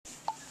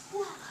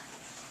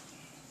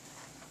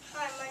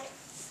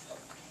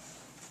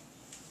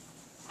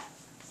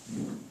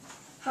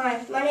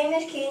Hi, my name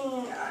is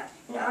Keaton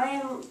and I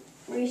am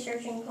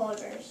researching polar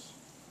bears.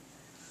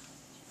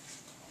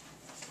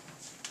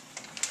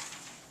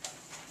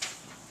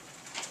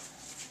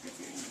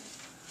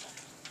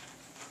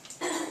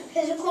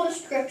 Physical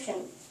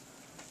description.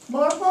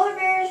 Polar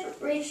bears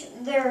reach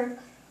their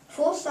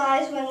full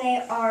size when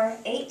they are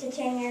 8 to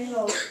 10 years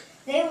old.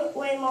 They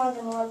weigh more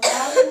than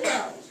 1,000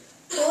 pounds.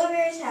 Polar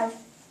bears have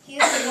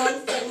huge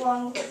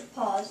 1-foot-long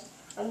paws.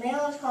 A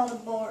male is called a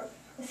boar,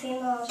 a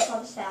female is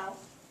called a sow.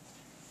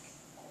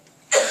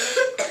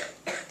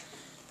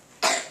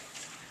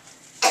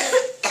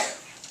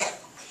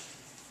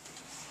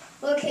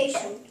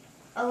 Location: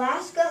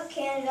 Alaska,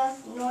 Canada,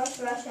 North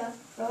Russia,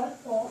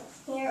 North Pole,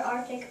 near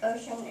Arctic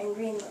Ocean, and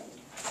Greenland.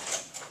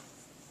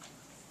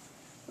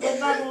 Live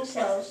by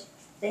themselves.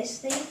 They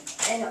sleep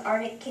in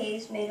Arctic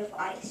caves made of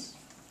ice.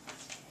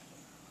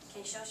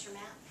 Can you show us your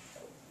map?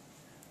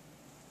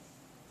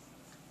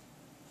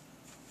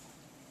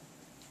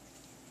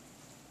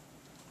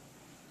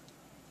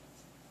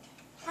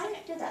 How do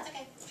you do that? That's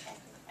okay. Okay.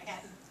 I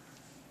got it.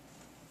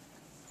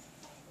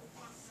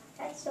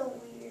 That's so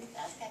weird.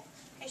 That's okay.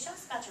 Okay, show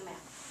us about your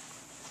map.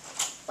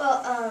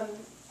 Well,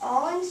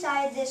 all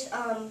inside this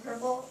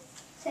purple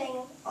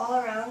thing, all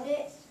around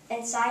it,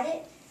 inside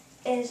it,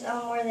 is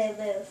where they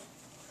live.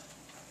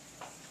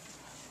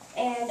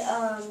 And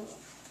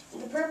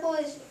the purple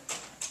is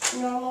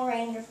normal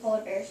range of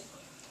polar bears.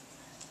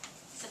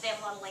 So they have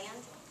a lot of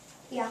land?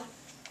 Yeah.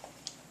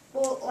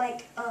 Well,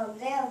 like,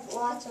 they have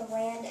lots of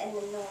land in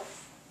the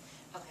north.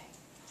 Okay.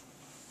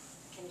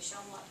 Can you show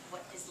them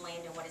what is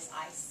land and what is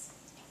ice?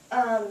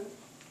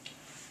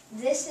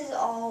 This is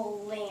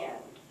all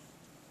land.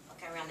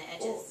 Okay, around the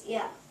edges? Well,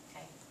 yeah.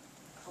 Okay.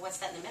 Well, what's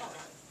that in the middle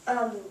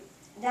then?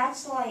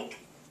 That's like,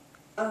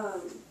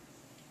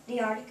 the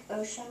Arctic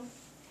Ocean.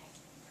 Okay.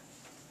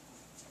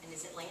 And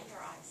is it land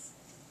or ice?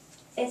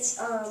 It's,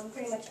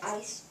 pretty much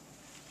ice.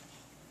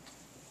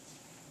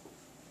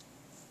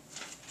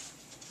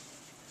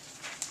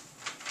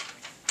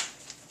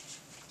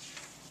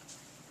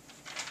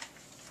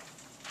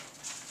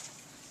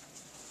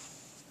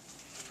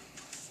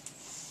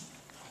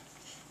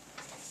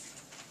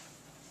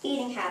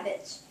 Eating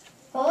habits.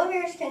 Polar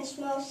bears can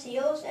smell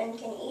seals and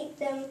can eat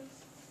them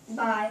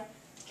by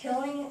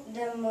killing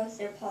them with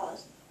their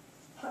paws.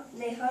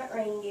 They hunt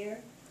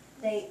reindeer.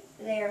 They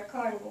are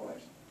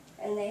carnivores,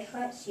 and they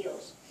hunt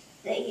seals.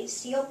 They eat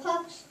seal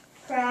pups,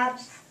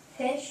 crabs,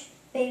 fish,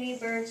 baby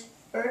birds,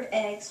 bird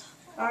eggs,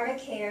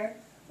 Arctic hare,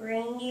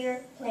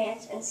 reindeer,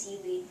 plants, and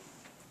seaweed.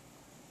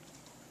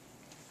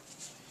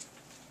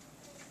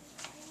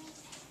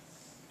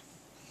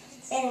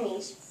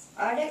 Enemies.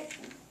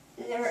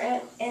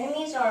 Their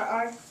enemies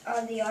are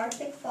the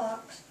Arctic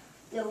fox,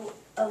 a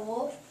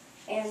wolf,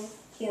 and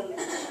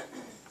humans.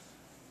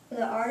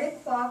 The Arctic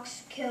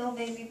fox kills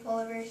baby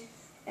polar bears,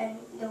 and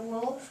the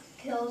wolf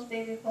kills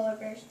baby polar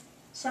bears.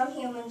 Some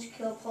humans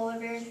kill polar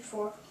bears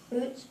for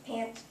boots,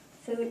 pants,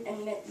 food,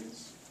 and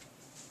mittens.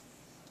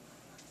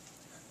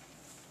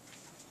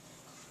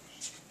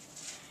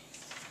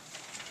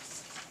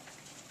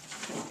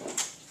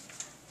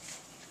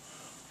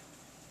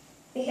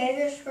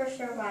 Behaviors for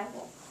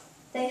survival.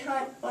 They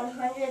hunt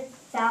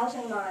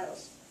 100,000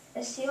 miles.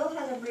 A seal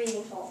has a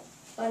breathing hole.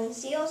 When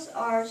seals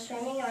are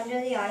swimming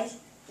under the ice,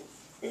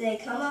 they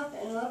come up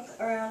and look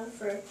around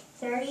for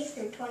 30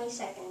 through 20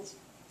 seconds.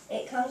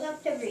 It comes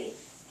up to breathe.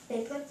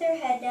 They put their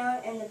head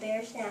down and the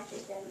bear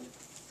snatches them.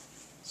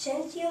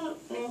 Since you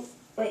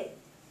wait.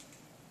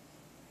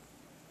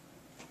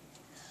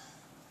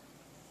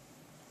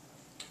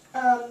 Do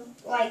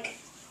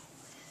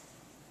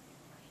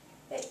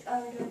I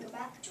go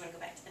back? Do you want to go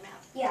back to the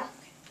map? Yeah.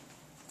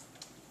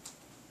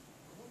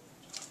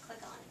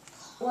 Click on it.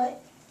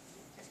 What?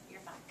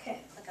 You're fine.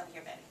 Okay. Click over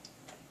here, baby.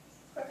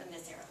 Click on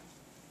this arrow.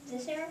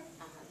 This arrow?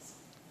 This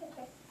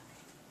Okay.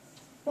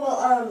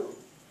 Well,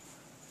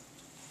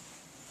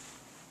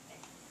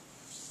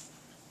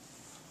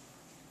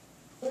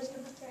 what's the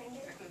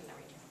reindeer? No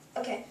reindeer.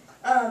 Okay.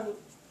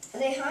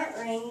 They hunt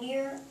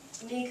reindeer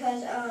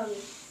because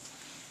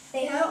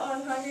they hunt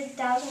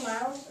 100,000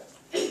 miles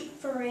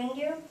for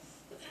reindeer.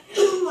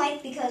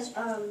 Because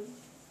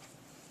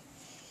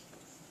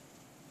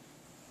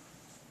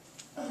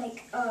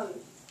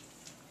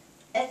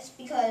it's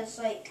because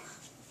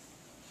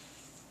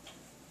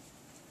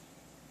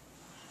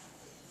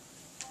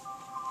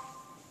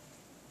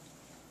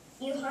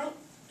you hunt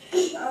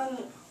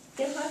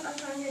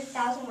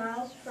 100,000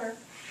 miles for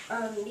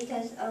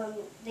because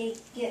they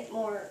get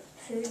more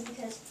food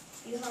because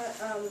you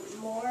hunt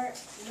more.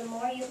 The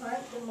more you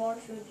hunt, the more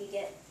food you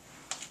get.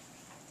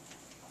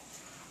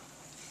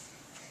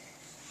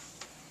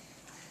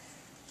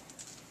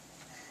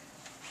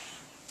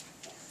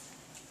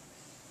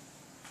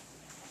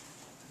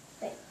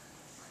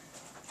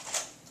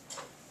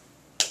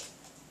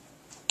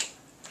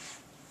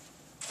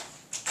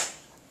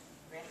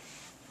 Ready?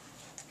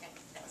 Okay,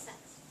 that was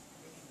next.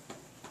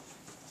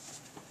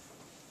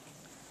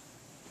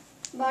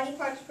 Body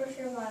parts for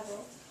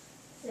survival.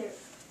 There.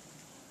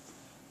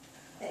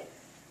 Okay.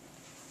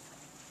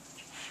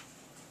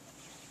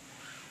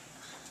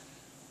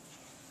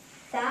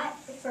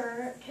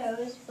 their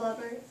toes,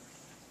 blubber,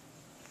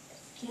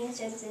 keen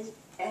senses,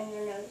 and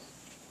their nose.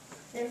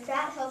 Their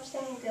fat helps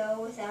them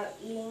go without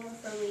eating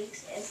for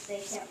weeks if they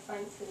can't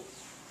find food.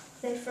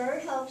 Their fur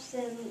helps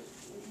them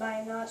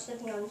by not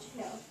slipping on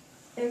snow.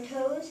 Their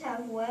toes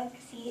have webbed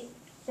feet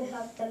to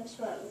help them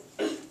swim.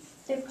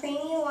 Their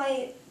creamy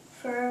white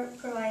fur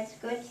provides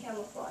good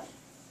camouflage.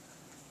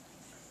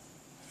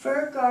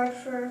 Fur guard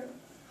fur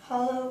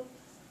hollow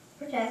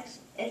protects,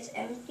 it's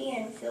empty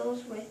and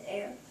fills with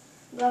air.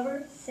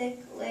 Blubber, thick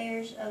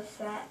layers of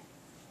fat,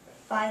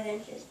 5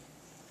 inches.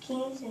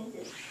 Keen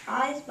senses.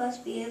 Eyes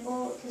must be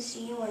able to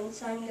see when the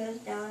sun goes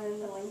down in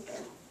the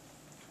winter.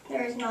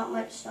 There is not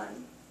much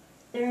sun.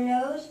 Their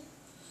nose,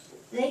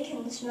 they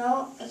can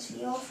smell a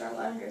seal from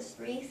under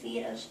 3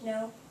 feet of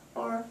snow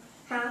or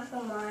half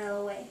a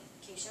mile away.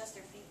 Can you show us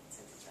their feet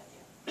since it's right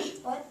there?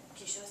 What?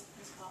 Can you show us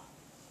his paw?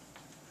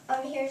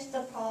 Here's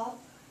the paw,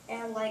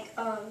 and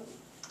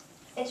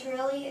it's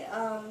really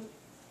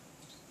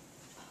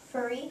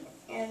furry,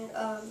 and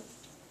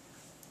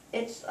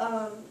it's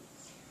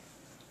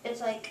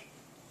like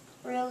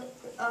really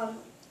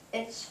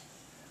it's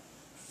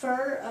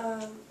fur.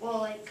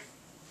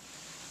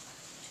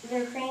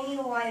 Their creamy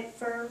white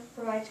fur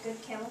provides good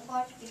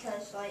camouflage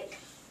because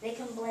they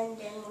can blend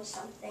in with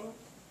something.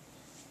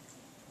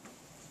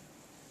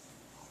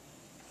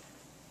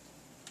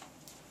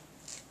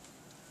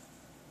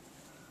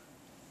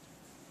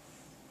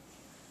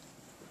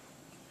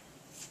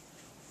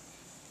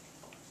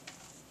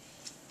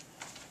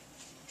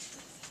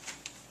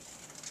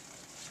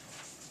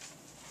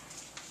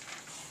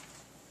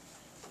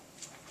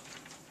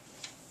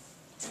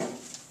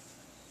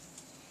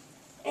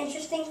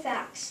 Interesting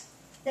facts.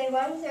 They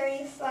run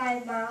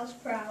 35 miles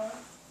per hour.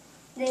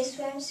 They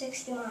swim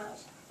 60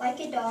 miles. Like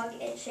a dog,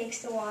 it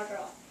shakes the water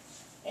off.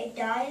 It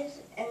dives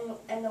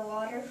in the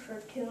water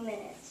for 2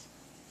 minutes.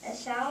 A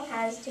sow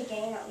has to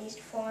gain at least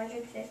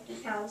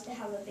 450 pounds to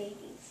have a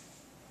baby.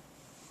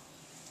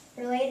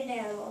 Related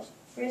animals: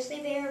 grizzly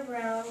bear,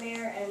 brown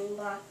bear, and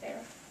black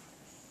bear.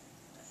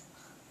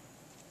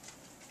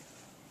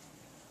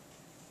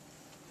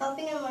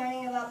 Helping and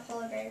learning about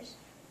polar bears.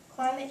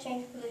 Climate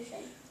change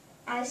pollution.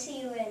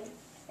 ICUN,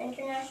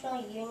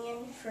 International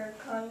Union for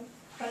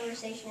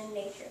Conservation in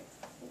Nature.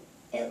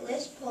 It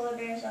lists polar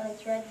bears on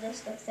its red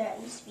list of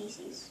threatened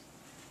species.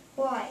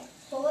 Why?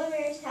 Polar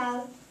bear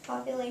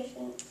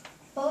populations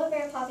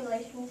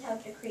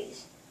have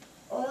decreased.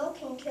 Oil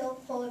can kill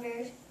polar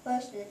bears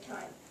most of the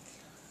time.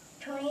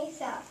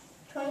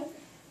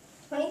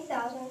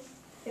 20,000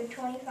 to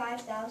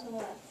 25,000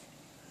 left.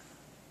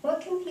 What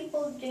can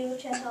people do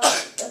to help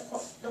the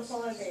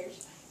polar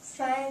bears?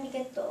 Trying to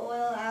get the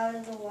oil out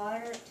of the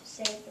water to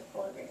save the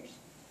polar bears.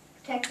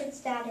 Protected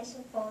status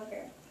of polar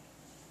bear.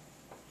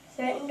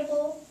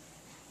 Threatenable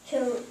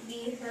to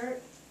be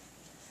hurt,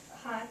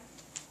 high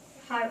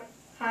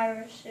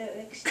risk of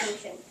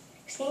extinction.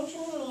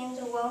 Extinction means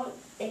it won't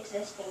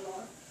exist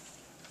anymore.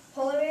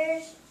 Polar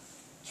bears,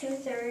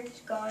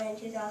 2/3 gone in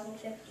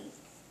 2050.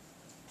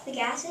 The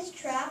gases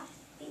trap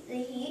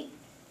the heat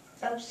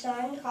of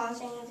sun,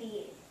 causing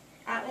the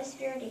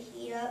atmosphere to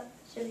heat up,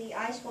 so the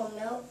ice will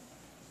melt,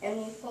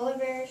 and the polar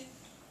bears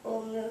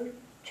will move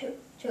to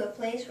a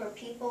place where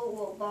people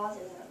will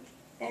bother them.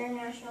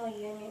 International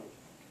Union.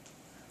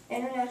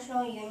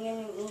 International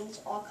Union means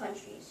all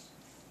countries.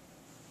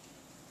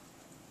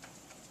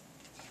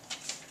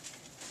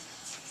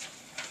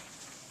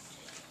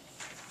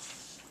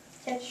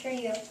 Tips for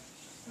you.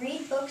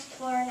 Read books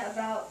to learn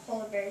about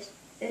polar bears.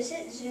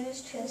 Visit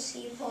zoos to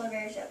see polar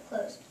bears up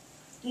close.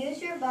 Use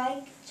your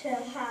bike to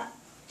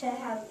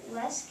have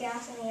less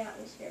gas in the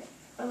atmosphere,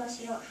 unless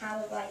you don't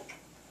have a bike.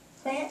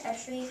 Plant a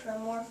tree for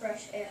more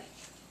fresh air.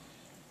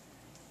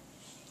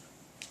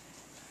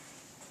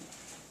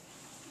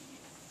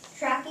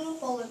 Tracking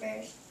polar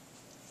bears.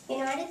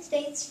 United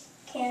States,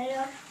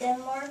 Canada,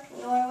 Denmark,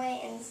 Norway,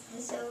 and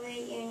the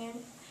Soviet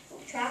Union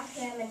tracked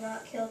them and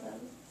not killed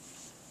them.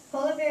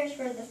 Polar bears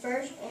were the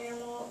first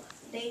animal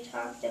they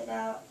talked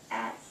about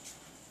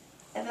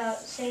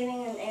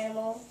saving an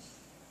animal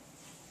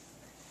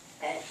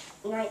at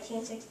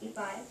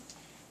 1965.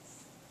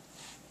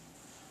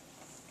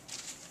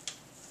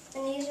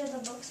 And these are the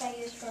books I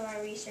used for my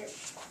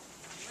research.